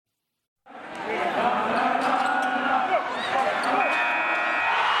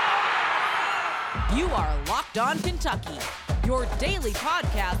are Locked On Kentucky, your daily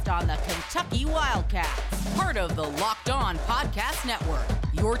podcast on the Kentucky Wildcats, part of the Locked On Podcast Network,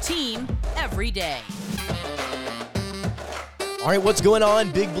 your team every day. All right, what's going on,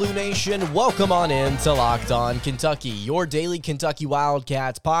 Big Blue Nation? Welcome on in to Locked On Kentucky, your daily Kentucky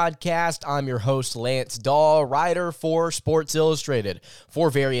Wildcats podcast. I'm your host, Lance Dahl, writer for Sports Illustrated for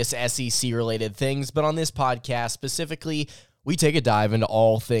various SEC-related things. But on this podcast specifically, we take a dive into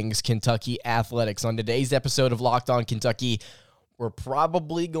all things Kentucky athletics. On today's episode of Locked On Kentucky, we're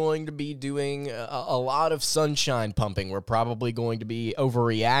probably going to be doing a lot of sunshine pumping. We're probably going to be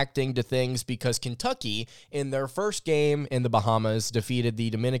overreacting to things because Kentucky, in their first game in the Bahamas, defeated the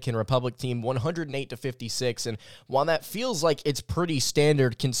Dominican Republic team 108-56. And while that feels like it's pretty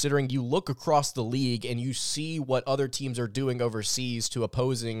standard, considering you look across the league and you see what other teams are doing overseas to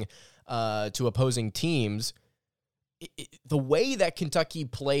opposing teams, the way that Kentucky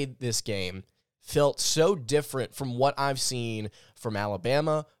played this game felt so different from what I've seen from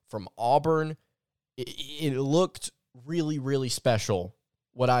Alabama, from Auburn. It looked really, really special,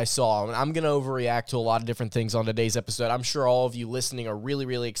 what I saw. And I'm going to overreact to a lot of different things on today's episode. I'm sure all of you listening are really,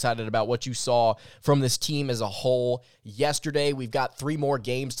 really excited about what you saw from this team as a whole yesterday. We've got 3 more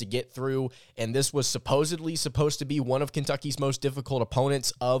games to get through, and this was supposedly supposed to be one of Kentucky's most difficult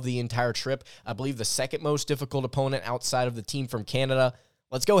opponents of the entire trip. I believe the second most difficult opponent outside of the team from Canada.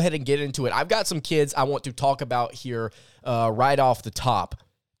 Let's go ahead and get into it. I've got some kids I want to talk about here right off the top.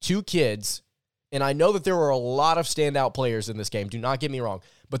 2 kids, and I know that there were a lot of standout players in this game. Do not get me wrong.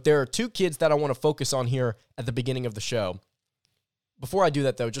 But there are 2 kids that I want to focus on here at the beginning of the show. Before I do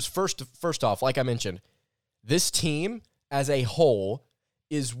that, though, just first off, like I mentioned, this team as a whole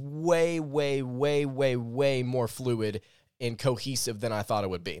is way, way, way, way, way more fluid and cohesive than I thought it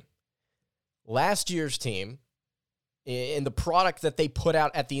would be. Last year's team, and the product that they put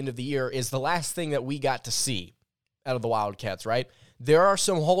out at the end of the year, is the last thing that we got to see out of the Wildcats, right? There are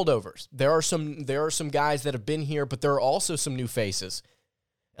some holdovers. There are some guys that have been here, but there are also some new faces.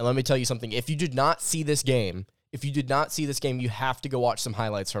 And let me tell you something. If you did not see this game, you have to go watch some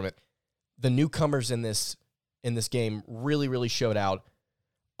highlights from it. The newcomers in this game really, really showed out.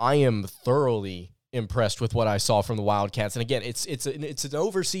 I am thoroughly impressed with what I saw from the Wildcats. And again, it's an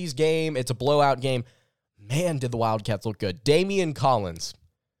overseas game. It's a blowout game. Man, did the Wildcats look good. Daimion Collins.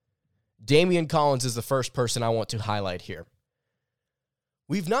 Daimion Collins is the first person I want to highlight here.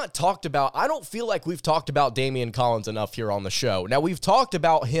 I don't feel like we've talked about Daimion Collins enough here on the show. Now, we've talked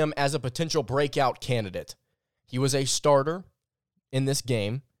about him as a potential breakout candidate. He was a starter in this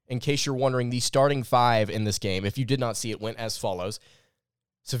game. In case you're wondering, the starting 5 in this game, if you did not see it, went as follows.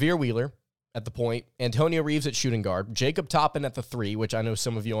 Severe Wheeler at the point, Antonio Reeves at shooting guard, Jacob Toppin at the 3, which I know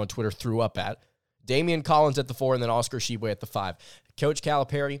some of you on Twitter threw up at, Daimion Collins at the 4, and then Oscar Tshiebwe at the 5. Coach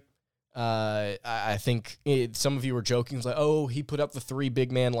Calipari, I think some of you were joking, like, oh, he put up the 3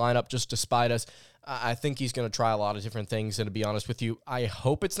 big man lineup just to spite us. I think he's going to try a lot of different things, and to be honest with you, I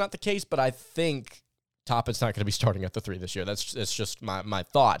hope it's not the case, but I think Toppin's not going to be starting at the 3 this year. That's just my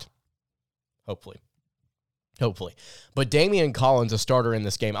thought. Hopefully. But Daimion Collins, a starter in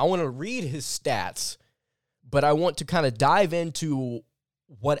this game. I want to read his stats, but I want to kind of dive into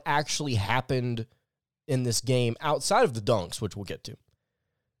what actually happened in this game outside of the dunks, which we'll get to.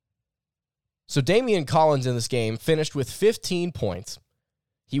 So Daimion Collins in this game finished with 15 points.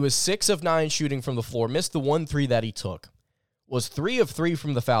 He was 6 of 9 shooting from the floor, missed the 1 3 that he took, was 3 of 3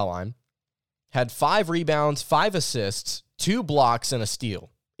 from the foul line, had 5 rebounds, 5 assists, 2 blocks, and a steal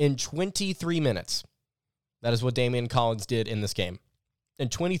in 23 minutes. That is what Daimion Collins did in this game. In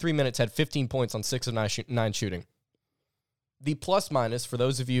 23 minutes, had 15 points on 6 of 9 shooting. The plus-minus, for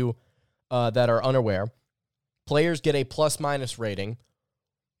those of you that are unaware, players get a plus-minus rating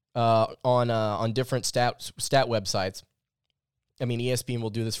on different stat websites. I mean, ESPN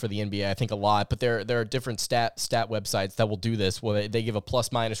will do this for the NBA, I think, a lot, but there are different stat websites that will do this, where they give a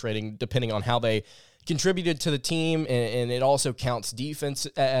plus-minus rating depending on how they contributed to the team, and it also counts defense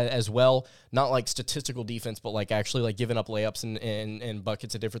as well. Not like statistical defense, but like actually like giving up layups and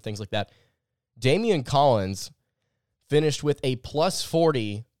buckets and different things like that. Daimion Collins finished with a plus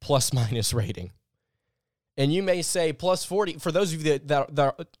 40 plus-minus rating. And you may say plus 40, for those of you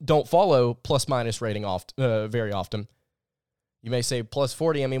that don't follow plus-minus rating very often, you may say plus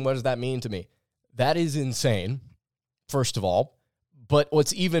 40, I mean, what does that mean to me? That is insane, first of all. But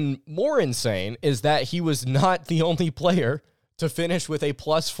what's even more insane is that he was not the only player to finish with a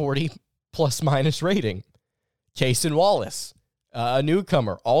plus 40 plus-minus rating. Cason Wallace, a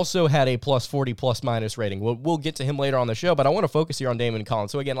newcomer, also had a plus 40 plus-minus rating. We'll get to him later on the show, but I want to focus here on Daimion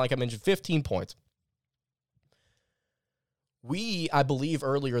Collins. So again, like I mentioned, 15 points. We, I believe,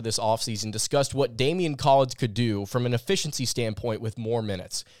 earlier this offseason discussed what Damian Collins could do from an efficiency standpoint with more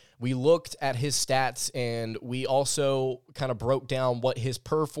minutes. We looked at his stats, and we also kind of broke down what his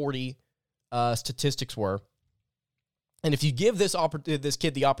per 40 statistics were. And if you give this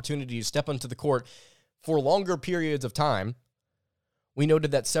kid the opportunity to step onto the court for longer periods of time, we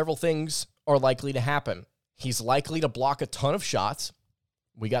noted that several things are likely to happen. He's likely to block a ton of shots.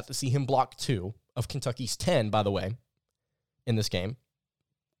 We got to see him block 2 of Kentucky's 10, by the way, in this game.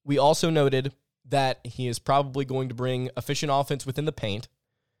 We also noted that he is probably going to bring efficient offense within the paint,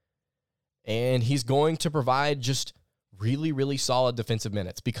 and he's going to provide just really, really solid defensive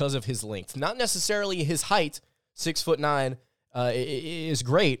minutes because of his length. Not necessarily his height. 6'9" is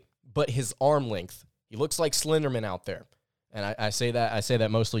great, but his arm length. He looks like Slenderman out there, and I say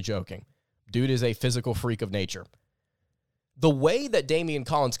that mostly joking. Dude is a physical freak of nature. The way that Damian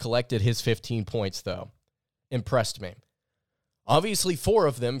Collins collected his 15 points, though, impressed me. Obviously, 4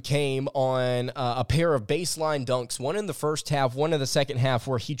 of them came on a pair of baseline dunks, one in the first half, one in the second half,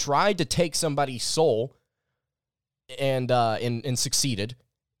 where he tried to take somebody's soul and succeeded.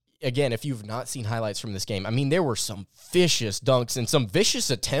 Again, if you've not seen highlights from this game, I mean, there were some vicious dunks and some vicious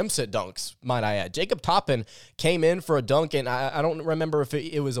attempts at dunks, might I add. Jacob Toppin came in for a dunk, and I don't remember if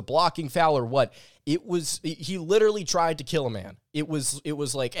it was a blocking foul or what. He literally tried to kill a man. It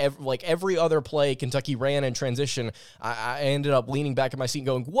was like every other play Kentucky ran in transition. I ended up leaning back in my seat and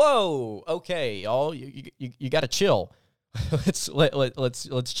going, "Whoa, okay, y'all, you got to chill.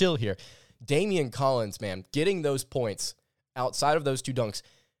 let's chill here." Damian Collins, man, getting those points outside of those 2 dunks.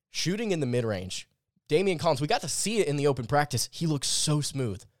 Shooting in the mid-range. Damian Collins, we got to see it in the open practice. He looks so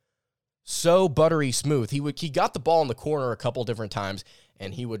smooth. So buttery smooth. He got the ball in the corner a couple different times,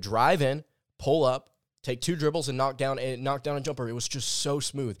 and he would drive in, pull up, take 2 dribbles, and knock down a jumper. It was just so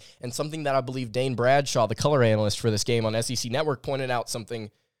smooth. And something that I believe Dane Bradshaw, the color analyst for this game on SEC Network, pointed out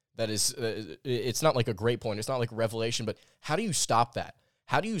something that is, it's not like a great point. It's not like a revelation, but how do you stop that?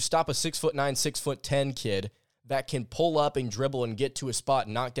 How do you stop a 6'9", 6'10" kid that can pull up and dribble and get to a spot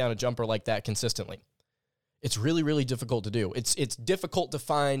and knock down a jumper like that consistently? It's really, really difficult to do. It's difficult to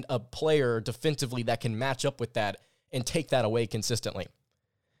find a player defensively that can match up with that and take that away consistently.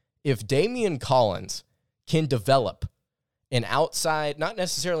 If Damian Collins can develop an outside, not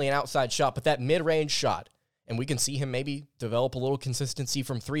necessarily an outside shot, but that mid-range shot, and we can see him maybe develop a little consistency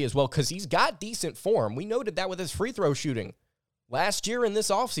from 3 as well, because he's got decent form. We noted that with his free throw shooting. Last year in this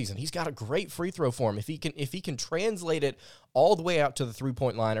offseason, he's got a great free throw form. If he can translate it all the way out to the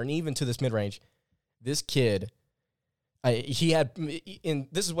 3-point line or even to this mid-range, this kid,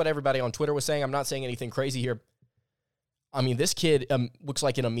 this is what everybody on Twitter was saying. I'm not saying anything crazy here. I mean, this kid looks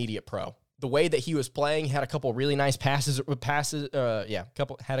like an immediate pro. The way that he was playing, had a couple of really nice passes. Had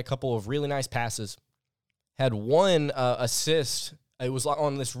a couple of really nice passes. Had 1 assist. It was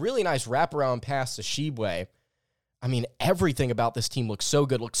on this really nice wraparound pass to Shibwe. I mean, everything about this team looks so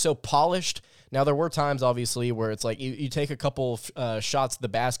good, looks so polished. Now, there were times, obviously, where it's like you take a couple of shots at the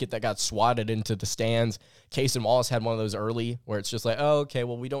basket that got swatted into the stands. Cason Wallace had one of those early where it's just like, oh, okay,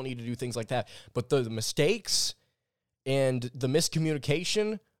 well, we don't need to do things like that. But the mistakes and the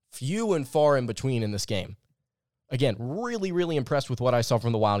miscommunication, few and far in between in this game. Again, really, really impressed with what I saw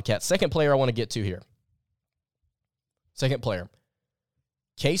from the Wildcats. Second player I want to get to here. Second player,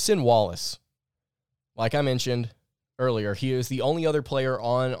 Cason Wallace. Like I mentioned earlier, he is the only other player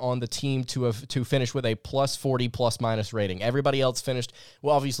on the team to finish with a plus 40 plus-minus rating. Everybody else finished,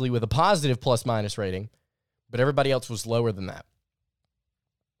 well, obviously with a positive plus-minus rating, but everybody else was lower than that.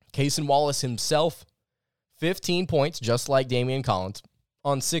 Cason Wallace himself, 15 points, just like Damian Collins,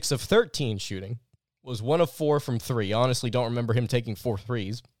 on 6 of 13 shooting, was 1 of 4 from 3. Honestly, don't remember him taking 4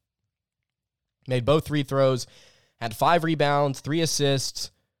 threes. Made both free throws, had 5 rebounds, 3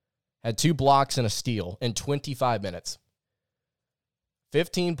 assists, had 2 blocks and a steal in 25 minutes.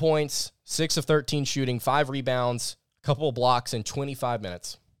 15 points, 6 of 13 shooting, 5 rebounds, a couple of blocks in 25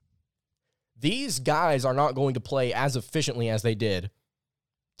 minutes. These guys are not going to play as efficiently as they did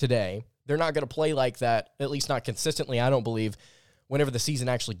today. They're not going to play like that, at least not consistently, I don't believe, whenever the season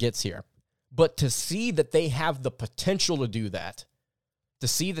actually gets here. But to see that they have the potential to do that, to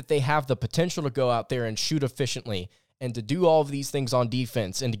see that they have the potential to go out there and shoot efficiently, and to do all of these things on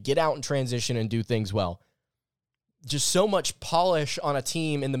defense, and to get out in transition and do things well. Just so much polish on a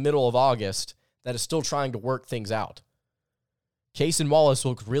team in the middle of August that is still trying to work things out. Cason Wallace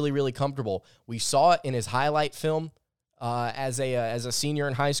looked really, really comfortable. We saw it in his highlight film as a senior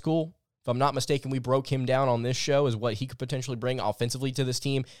in high school. If I'm not mistaken, we broke him down on this show as what he could potentially bring offensively to this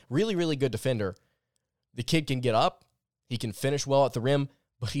team. Really, really good defender. The kid can get up. He can finish well at the rim.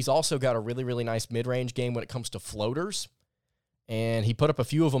 But he's also got a really, really nice mid-range game when it comes to floaters. and he put up a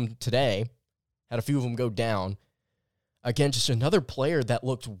few of them today, had a few of them go down. Again, just another player that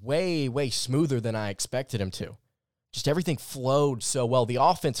looked way, way smoother than I expected him to. Just everything flowed so well. The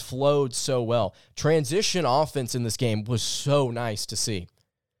offense flowed so well. Transition offense in this game was so nice to see.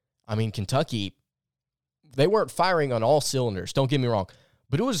 I mean, Kentucky, they weren't firing on all cylinders, don't get me wrong,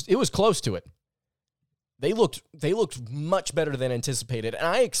 but it was close to it. They looked much better than anticipated, and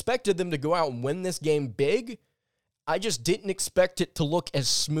I expected them to go out and win this game big. I just didn't expect it to look as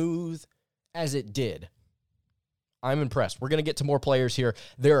smooth as it did. I'm impressed. We're going to get to more players here.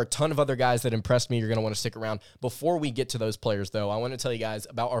 There are a ton of other guys that impressed me. You're going to want to stick around. Before we get to those players, though, I want to tell you guys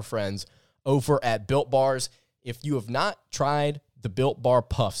about our friends over at Built Bars. If you have not tried the Built Bar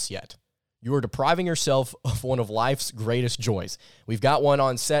Puffs yet, you are depriving yourself of one of life's greatest joys. We've got one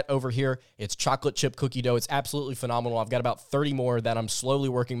on set over here. It's chocolate chip cookie dough. It's absolutely phenomenal. I've got about 30 more that I'm slowly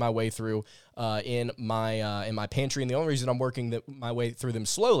working my way through in my pantry. And the only reason I'm working my way through them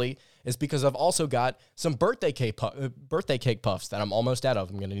slowly is because I've also got some birthday cake puffs that I'm almost out of.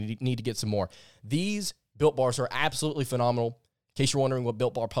 I'm going to need to get some more. These Built Bars are absolutely phenomenal. In case you're wondering what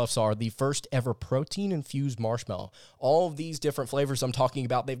Built Bar Puffs are, the first ever protein-infused marshmallow. All of these different flavors I'm talking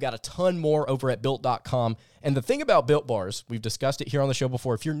about, they've got a ton more over at Built.com. And the thing about Built Bars, we've discussed it here on the show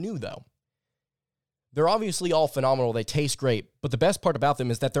before. If you're new, though, they're obviously all phenomenal. They taste great. But the best part about them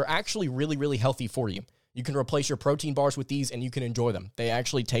is that they're actually really, really healthy for you. You can replace your protein bars with these, and you can enjoy them. They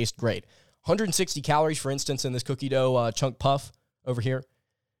actually taste great. 160 calories, for instance, in this cookie dough chunk puff over here,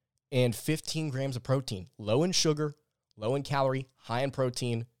 and 15 grams of protein. Low in sugar, low in calorie, high in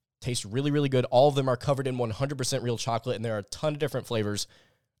protein, tastes really, really good. All of them are covered in 100% real chocolate, and there are a ton of different flavors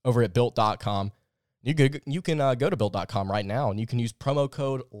over at Built.com. You can go to Built.com right now, and you can use promo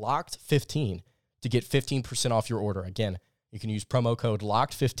code LOCKED15 to get 15% off your order. Again, you can use promo code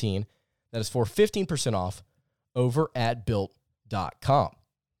LOCKED15. That is for 15% off over at Built.com.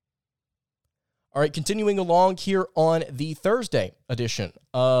 All right, continuing along here on the Thursday edition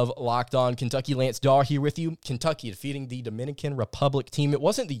of Locked On Kentucky. Lance Daw here with you. Kentucky defeating the Dominican Republic team. It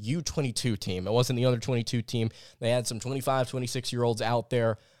wasn't the U22 team. It wasn't the under 22 team. They had some 25, 26-year-olds out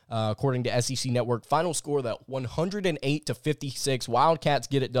there, according to SEC Network. Final score, that 108-56. Wildcats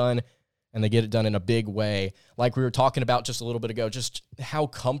get it done, and they get it done in a big way. Like we were talking about just a little bit ago, just how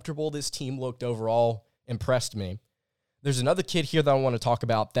comfortable this team looked overall impressed me. There's another kid here that I want to talk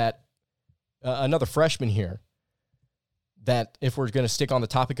about, that another freshman here, that if we're going to stick on the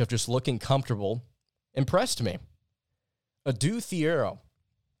topic of just looking comfortable, impressed me. Adou Thiero,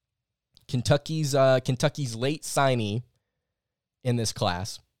 Kentucky's late signee in this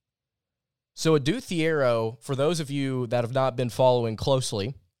class. So Adou Thiero, for those of you that have not been following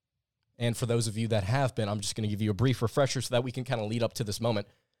closely, and for those of you that have been, I'm just going to give you a brief refresher so that we can kind of lead up to this moment,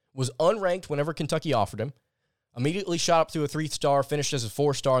 was unranked whenever Kentucky offered him. Immediately shot up to a 3-star, finished as a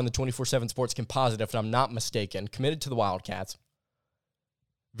 4-star in the 24/7 Sports Composite, if I'm not mistaken, committed to the Wildcats.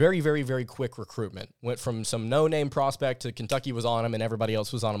 Very, very, very quick recruitment. Went from some no-name prospect to Kentucky was on him and everybody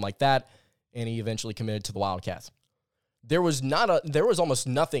else was on him like that, and he eventually committed to the Wildcats. There was almost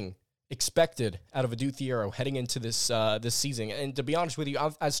nothing expected out of Adou Thiero heading into this season. And to be honest with you,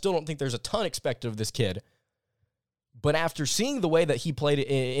 I still don't think there's a ton expected of this kid. But after seeing the way that he played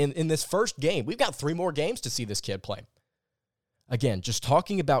in this first game, we've got 3 more games to see this kid play. Again, just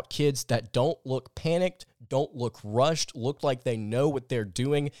talking about kids that don't look panicked, don't look rushed, look like they know what they're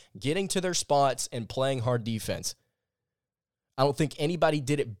doing, getting to their spots and playing hard defense. I don't think anybody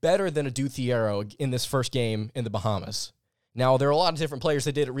did it better than Adou Thiero in this first game in the Bahamas. Now, there are a lot of different players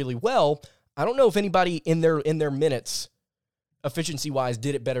that did it really well. I don't know if anybody in their minutes, efficiency-wise,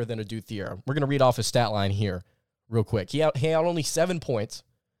 did it better than Adou Thiero. We're going to read off his stat line here real quick. He had only 7 points,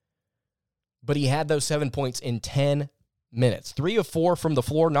 but he had those 7 points in 10 minutes. 3 of 4 from the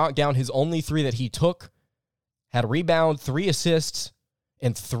floor, knocked down his only 3 that he took, had a rebound, 3 assists,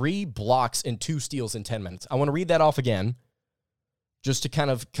 and 3 blocks and 2 steals in 10 minutes. I want to read that off again just to kind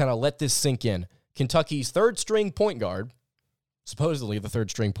of let this sink in. Kentucky's third-string point guard, supposedly the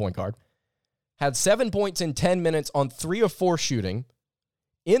third-string point guard, had 7 points in 10 minutes on 3 of 4 shooting.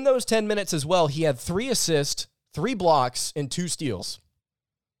 In those 10 minutes as well, he had 3 assists, 3 blocks, and 2 steals.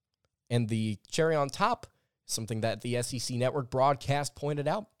 And the cherry on top, something that the SEC Network broadcast pointed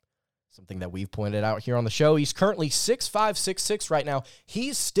out, something that we've pointed out here on the show. He's currently 6'5", 6'6" right now.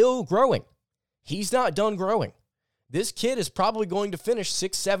 He's still growing. He's not done growing. This kid is probably going to finish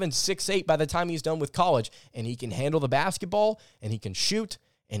 6'7", 6'8" by the time he's done with college, and he can handle the basketball, and he can shoot,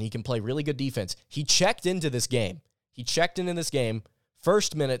 and he can play really good defense. He checked into this game.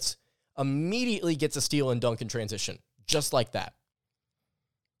 First minutes, immediately gets a steal and dunk in transition, just like that.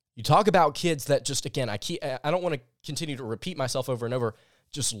 You talk about kids that just, again, I don't want to continue to repeat myself over and over,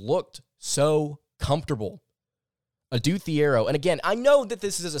 just looked so comfortable. Adou Thiero, and again, I know that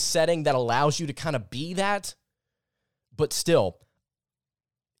this is a setting that allows you to kind of be that, but still,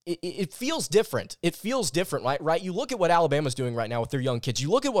 it feels different. It feels different, right? You look at what Alabama's doing right now with their young kids.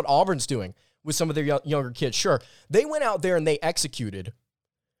 You look at what Auburn's doing with some of their younger kids. Sure, they went out there and they executed.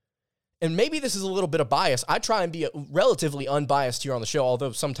 And maybe this is a little bit of bias. I try and be relatively unbiased here on the show,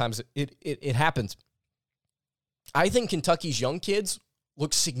 although sometimes it happens. I think Kentucky's young kids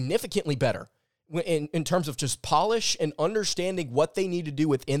look significantly better in terms of just polish and understanding what they need to do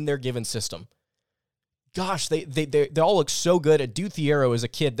within their given system. Gosh, they all look so good. Adou Thiero is a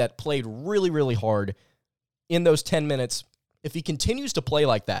kid that played really, really hard in those 10 minutes. If he continues to play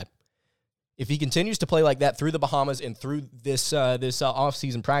like that, through the Bahamas and through this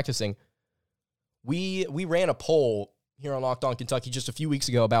offseason practicing, we ran a poll here on Locked On Kentucky just a few weeks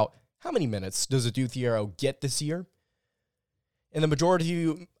ago about how many minutes does Adou Thiero get this year? And the majority of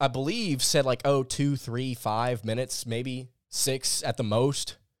you, I believe, said 2, 3, 5 minutes, maybe 6 at the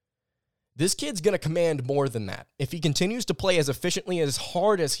most. This kid's going to command more than that. If he continues to play as efficiently, as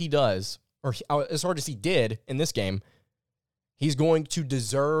hard as he does, or as hard as he did in this game, he's going to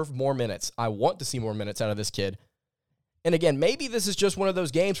deserve more minutes. I want to see more minutes out of this kid. And again, maybe this is just one of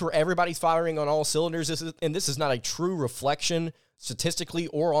those games where everybody's firing on all cylinders, and this is not a true reflection statistically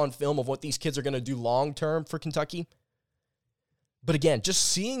or on film of what these kids are going to do long-term for Kentucky. But again, just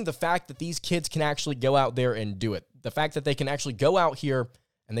seeing the fact that these kids can actually go out there and do it, the fact that they can actually go out here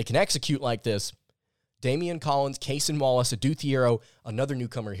and they can execute like this. Damian Collins, Cason Wallace, Adou Thiero, another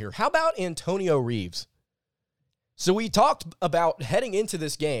newcomer here. How about Antonio Reeves? So we talked about heading into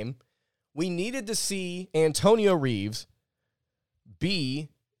this game, we needed to see Antonio Reeves be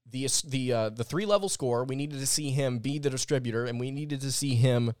the 3-level scorer. We needed to see him be the distributor, and we needed to see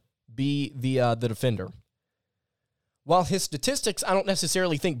him be the defender. While his statistics, I don't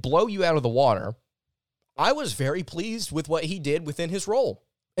necessarily think blow you out of the water, I was very pleased with what he did within his role.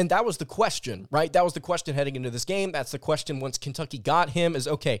 And that was the question, right? That was the question heading into this game. That's the question once Kentucky got him is,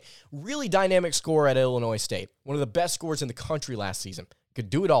 okay, really dynamic scorer at Illinois State. One of the best scorers in the country last season.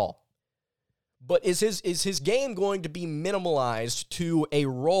 Could do it all. But is his game going to be minimalized to a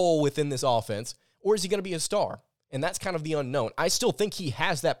role within this offense, or is he going to be a star? And that's kind of the unknown. I still think he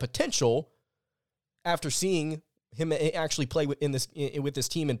has that potential after seeing him actually play with this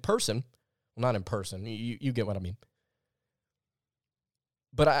team in person. Well, not in person. You get what I mean.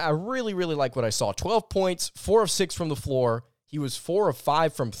 But I really, really like what I saw. 12 points, 4 of 6 from the floor. He was 4 of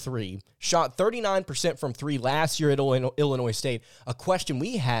 5 from 3. Shot 39% from 3 last year at Illinois State. A question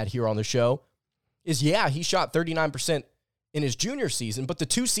we had here on the show is, yeah, he shot 39% in his junior season, but the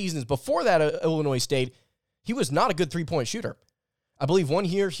 2 seasons before that at Illinois State, he was not a good three-point shooter. I believe one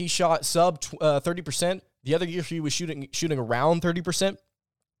year he shot sub 30%. The other year he was shooting around 30%.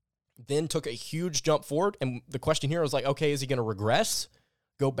 Then took a huge jump forward, and the question here was okay, is he going to regress?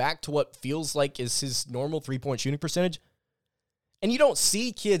 Go back to what feels like is his normal three-point shooting percentage? And you don't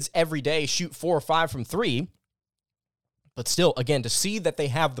see kids every day shoot 4 or 5 from 3, but still, again, to see that they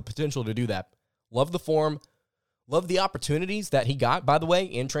have the potential to do that. Love the form. Love the opportunities that he got, by the way,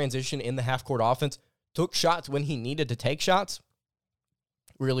 in transition in the half-court offense. Took shots when he needed to take shots.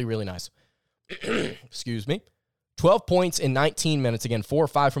 Really, really nice. Excuse me. 12 points in 19 minutes. Again, 4 or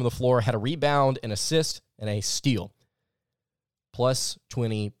 5 from the floor. Had a rebound, an assist, and a steal. Plus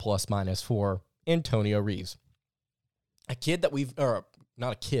 20, plus minus 4, Antonio Reeves. A kid that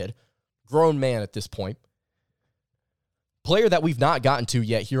not a kid, grown man at this point. Player that we've not gotten to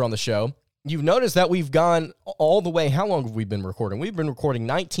yet here on the show. You've noticed that we've gone all the way. How long have we been recording? We've been recording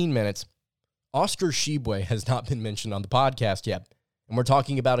 19 minutes. Oscar Tshiebwe has not been mentioned on the podcast yet. And we're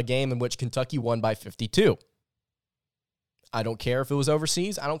talking about a game in which Kentucky won by 52. I don't care if it was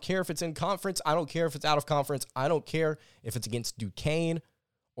overseas. I don't care if it's in conference. I don't care if it's out of conference. I don't care if it's against Duquesne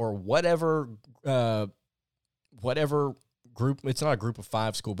or whatever group. It's not a group of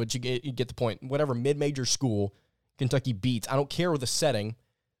 5 school, but you get the point. Whatever mid-major school Kentucky beats. I don't care the setting.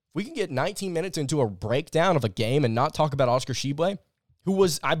 If we can get 19 minutes into a breakdown of a game and not talk about Oscar Tshiebwe, who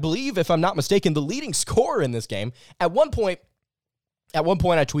was, I believe, if I'm not mistaken, the leading scorer in this game. At one point I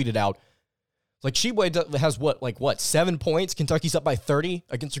tweeted out, Tshiebwe has 7 points? Kentucky's up by 30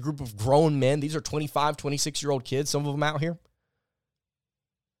 against a group of grown men. These are 25, 26-year-old kids, some of them out here.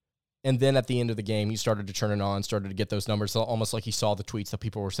 And then at the end of the game, he started to turn it on, started to get those numbers, almost like he saw the tweets that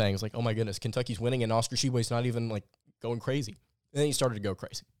people were saying. It's oh my goodness, Kentucky's winning, and Oscar Tshiebwe's not even, going crazy. And then he started to go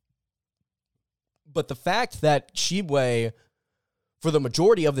crazy. But the fact that Tshiebwe, for the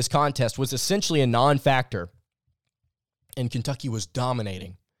majority of this contest, was essentially a non-factor, and Kentucky was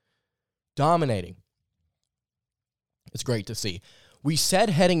dominating. Dominating. It's great to see. We said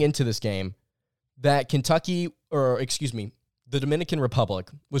heading into this game that the Dominican Republic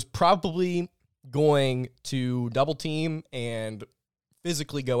was probably going to double team and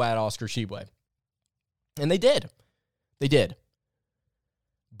physically go at Oscar Tshiebwe. And they did. They did.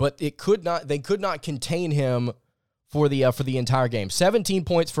 But they could not contain him for the entire game. 17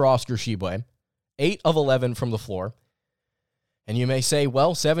 points for Oscar Tshiebwe, 8 of 11 from the floor. And you may say,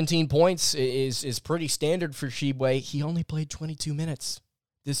 well, 17 points is pretty standard for Tshiebwe. He only played 22 minutes.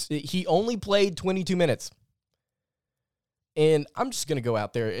 He only played 22 minutes. And I'm just going to go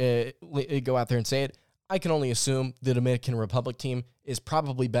out there and say it. I can only assume the Dominican Republic team is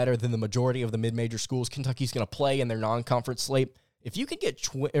probably better than the majority of the mid-major schools Kentucky's going to play in their non-conference slate. If you could get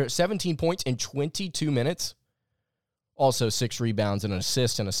 17 points in 22 minutes, also 6 rebounds and an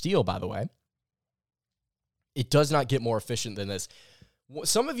assist and a steal, by the way, it does not get more efficient than this.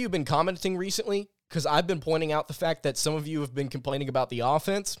 Some of you have been commenting recently because I've been pointing out the fact that some of you have been complaining about the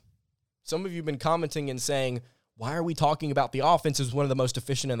offense. Some of you have been commenting and saying, why are we talking about the offense as one of the most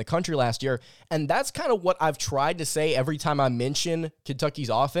efficient in the country last year? And that's kind of what I've tried to say every time I mention Kentucky's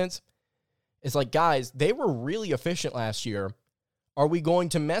offense. It's like, guys, they were really efficient last year. Are we going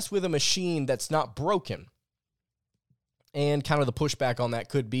to mess with a machine that's not broken? And kind of the pushback on that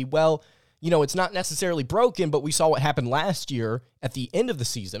could be, well, it's not necessarily broken, but we saw what happened last year at the end of the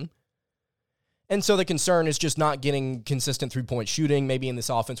season. And so the concern is just not getting consistent three-point shooting, maybe in this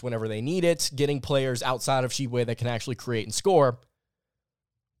offense whenever they need it, getting players outside of Tshiebwe that can actually create and score.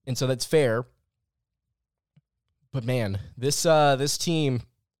 And so that's fair. But man, this team,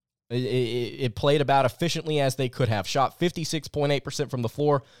 it played about efficiently as they could have. Shot 56.8% from the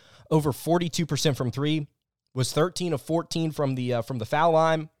floor, over 42% from three, was 13 of 14 from the foul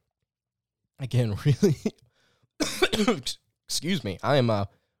line. Again, really, excuse me. I am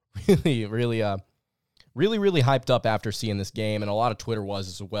really hyped up after seeing this game, and a lot of Twitter was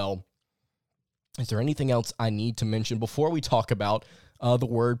as well. Is there anything else I need to mention before we talk about the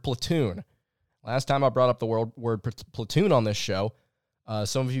word platoon? Last time I brought up the word platoon on this show,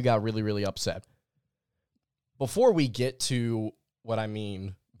 some of you got really upset. Before we get to what I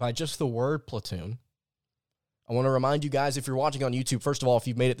mean by just the word platoon, I want to remind you guys, if you're watching on YouTube, first of all, if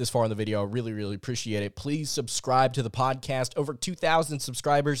you've made it this far in the video, I really appreciate it. Please subscribe to the podcast. Over 2,000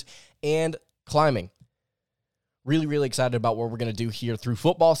 subscribers and climbing. Really excited about what we're going to do here through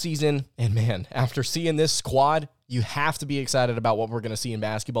football season. And man, after seeing this squad, you have to be excited about what we're going to see in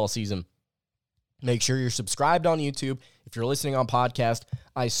basketball season. Make sure you're subscribed on YouTube. If you're listening on podcast,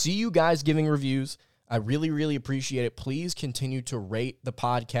 I see you guys giving reviews. I really appreciate it. Please continue to rate the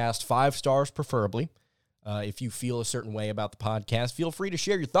podcast 5 stars preferably. If you feel a certain way about the podcast, feel free to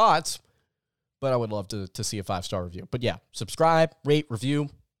share your thoughts, but I would love to see a 5-star review. But yeah, subscribe, rate, review,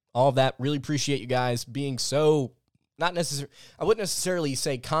 all of that. Really appreciate you guys being so, I wouldn't necessarily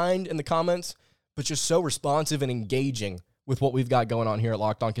say kind in the comments, but just so responsive and engaging with what we've got going on here at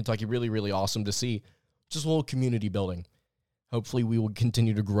Locked On Kentucky. Really awesome to see. Just a little community building. Hopefully we will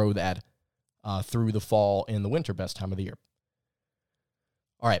continue to grow that through the fall and the winter, best time of the year.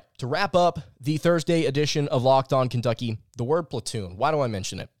 All right, to wrap up the Thursday edition of Locked On Kentucky, the word platoon. Why do I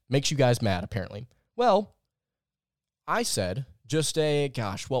mention it? Makes you guys mad, apparently. Well, I said just a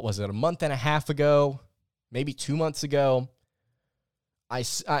month and a half ago, maybe 2 months ago,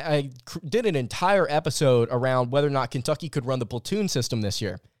 I did an entire episode around whether or not Kentucky could run the platoon system this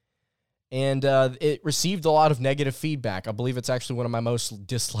year. And it received a lot of negative feedback. I believe it's actually one of my most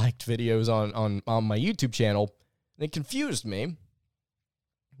disliked videos on my YouTube channel. And it confused me.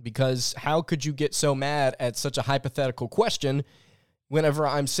 Because how could you get so mad at such a hypothetical question whenever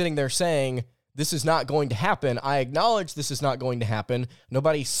I'm sitting there saying, this is not going to happen? I acknowledge this is not going to happen.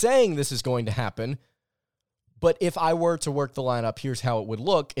 Nobody's saying this is going to happen. But if I were to work the lineup, here's how it would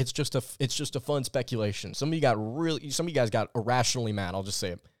look. It's just a fun speculation. Some of you guys got irrationally mad. I'll just say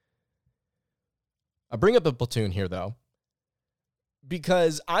it. I bring up the platoon here, though,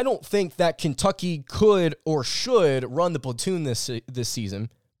 because I don't think that Kentucky could or should run the platoon this season.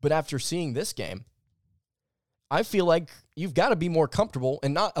 But after seeing this game, I feel like you've got to be more comfortable,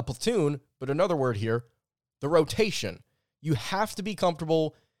 and not a platoon, but another word here, the rotation. You have to be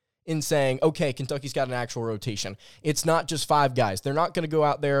comfortable in saying, okay, Kentucky's got an actual rotation. It's not just 5 guys. They're not going to go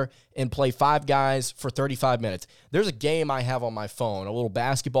out there and play 5 guys for 35 minutes. There's a game I have on my phone, a little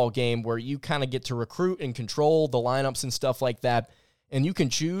basketball game where you kind of get to recruit and control the lineups and stuff like that. And you can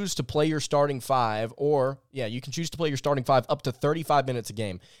choose to play your starting 5, you can choose to play your starting 5 up to 35 minutes a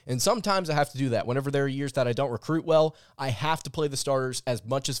game. And sometimes I have to do that. Whenever there are years that I don't recruit well, I have to play the starters as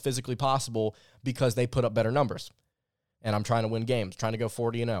much as physically possible because they put up better numbers. And I'm trying to win games, trying to go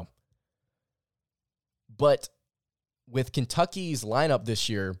 40-0. But with Kentucky's lineup this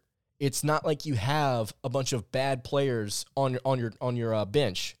year, it's not like you have a bunch of bad players on your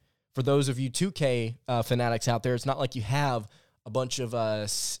bench. For those of you 2K fanatics out there, it's not like you have a bunch of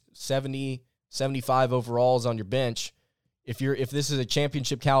 70, 75 overalls on your bench. If this is a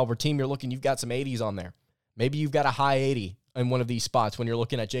championship caliber team, you've got some 80s on there. Maybe you've got a high 80 in one of these spots when you're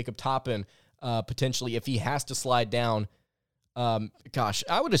looking at Jacob Toppin, potentially if he has to slide down. I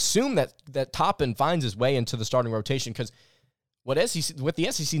would assume that Toppin finds his way into the starting rotation, because what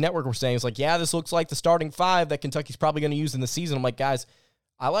the SEC Network were saying is like, yeah, this looks like the starting 5 that Kentucky's probably going to use in the season. I'm like, guys,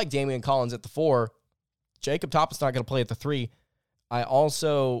 I like Damian Collins at the 4. Jacob Toppin's not going to play at the 3. I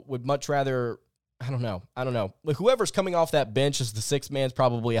also would much rather, I don't know. Like, whoever's coming off that bench as the 6th man's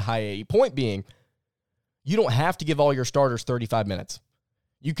probably a high 80. Point being, you don't have to give all your starters 35 minutes.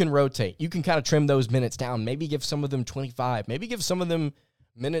 You can rotate. You can kind of trim those minutes down. Maybe give some of them 25. Maybe give some of them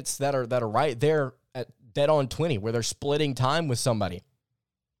minutes that are right there at dead on 20, where they're splitting time with somebody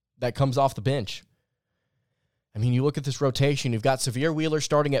that comes off the bench. I mean, you look at this rotation. You've got Sahvir Wheeler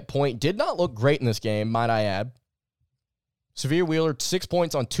starting at point. Did not look great in this game, might I add. Sahvir Wheeler, 6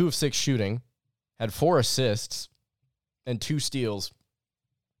 points on 2 of 6 shooting. Had 4 assists and 2 steals.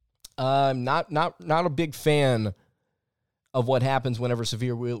 Not a big fan of what happens whenever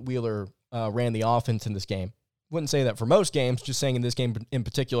Sahvir Wheeler ran the offense in this game. Wouldn't say that for most games, just saying in this game in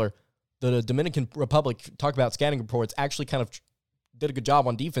particular. The Dominican Republic, talk about scouting reports, actually kind of did a good job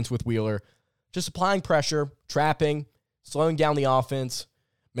on defense with Wheeler, just applying pressure, trapping, slowing down the offense,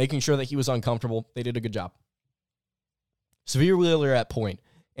 making sure that he was uncomfortable. They did a good job. Sahvir Wheeler at point.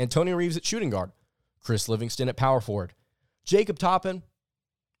 Antonio Reeves at shooting guard. Chris Livingston at power forward. Jacob Toppin,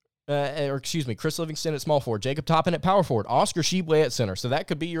 Chris Livingston at small forward. Jacob Toppin at power forward. Oscar Tshiebwe at center. So that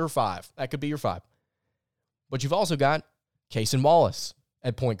could be your 5. But you've also got Cason Wallace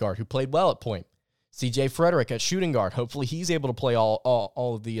at point guard, who played well at point. C.J. Frederick at shooting guard. Hopefully he's able to play all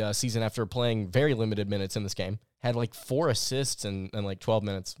of the season after playing very limited minutes in this game. Had like 4 assists and like 12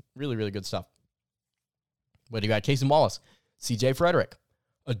 minutes. Really, really good stuff. But you got Cason Wallace, C.J. Frederick,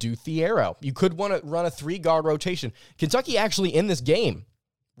 Adu Thiero. You could want to run a 3-guard rotation. Kentucky actually in this game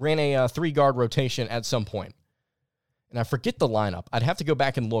ran a 3-guard rotation at some point. And I forget the lineup. I'd have to go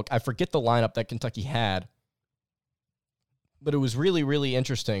back and look. I forget the lineup that Kentucky had. But it was really, really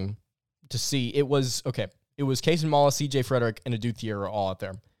interesting to see. It was Cason Wallace, C.J. Frederick, and Adu Thiero all out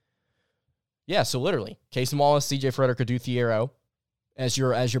there. Yeah, so literally, Cason Wallace, C.J. Frederick, Adu Thiero as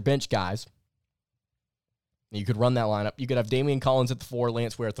your bench guys. You could run that lineup. You could have Damian Collins at the 4,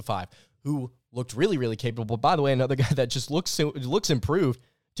 Lance Ware at the 5, who looked really, really capable. By the way, another guy that just looks improved.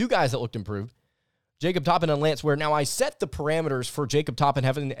 2 guys that looked improved. Jacob Toppin and Lance Ware. Now, I set the parameters for Jacob Toppin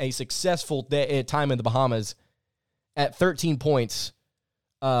having a successful time in the Bahamas at 13 points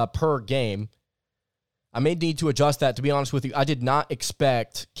per game. I may need to adjust that, to be honest with you. I did not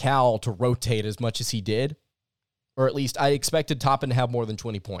expect Cal to rotate as much as he did. Or at least I expected Toppin to have more than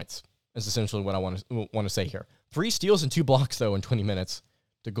 20 points. That's essentially what I want to say here. 3 steals and 2 blocks, though, in 20 minutes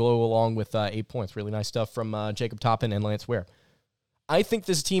to go along with 8 points. Really nice stuff from Jacob Toppin and Lance Ware. I think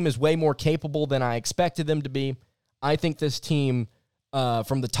this team is way more capable than I expected them to be. I think this team,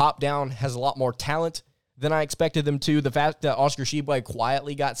 from the top down, has a lot more talent than I expected them to. The fact that Oscar Tshiebwe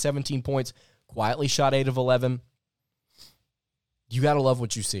quietly got 17 points, quietly shot 8 of 11, you got to love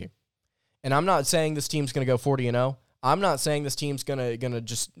what you see. And I'm not saying this team's going to go 40-0. I'm not saying this team's gonna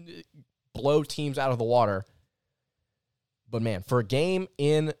just blow teams out of the water. But man, for a game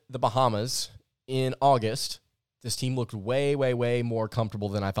in the Bahamas in August, this team looked way, way, way more comfortable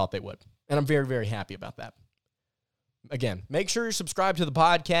than I thought they would. And I'm very, very happy about that. Again, make sure you're subscribed to the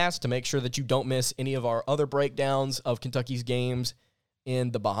podcast to make sure that you don't miss any of our other breakdowns of Kentucky's games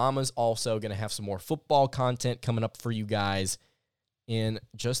in the Bahamas. Also going to have some more football content coming up for you guys in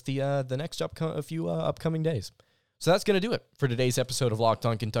just the next few upcoming days. So that's going to do it for today's episode of Locked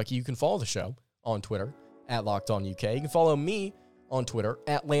On Kentucky. You can follow the show on Twitter at LockedOnUK. You can follow me on Twitter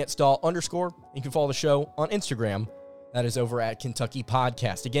at LanceDahl_. You can follow the show on Instagram. That is over at Kentucky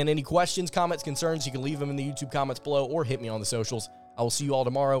Podcast. Again, any questions, comments, concerns, you can leave them in the YouTube comments below or hit me on the socials. I will see you all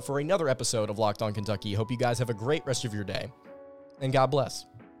tomorrow for another episode of Locked On Kentucky. Hope you guys have a great rest of your day, and God bless.